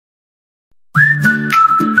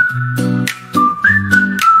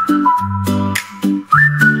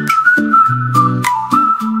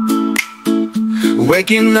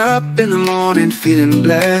Waking up in the morning feeling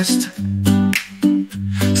blessed,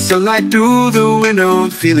 sunlight through the window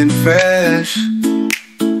feeling fresh.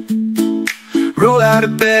 Roll out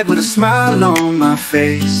of bed with a smile on my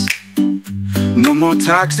face. No more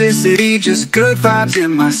toxicity, just good vibes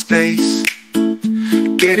in my space.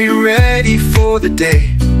 Getting ready for the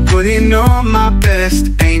day, putting on my best,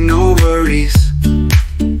 ain't no worries.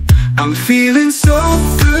 I'm feeling so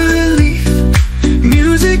relief.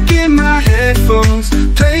 Music in my headphones,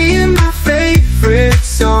 playing my favorite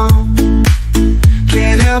song.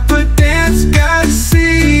 Can't help but dance, gotta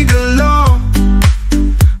sing along.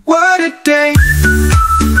 What a day!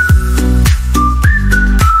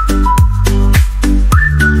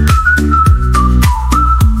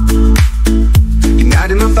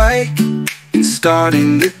 Riding my bike and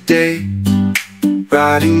starting the day,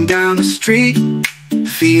 riding down the street,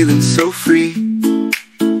 feeling so free.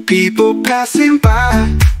 People passing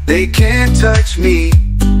by, they can't touch me.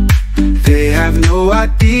 They have no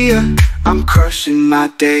idea I'm crushing my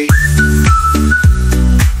day.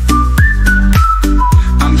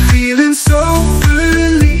 I'm feeling so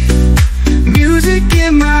relief. Music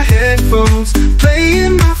in my headphones,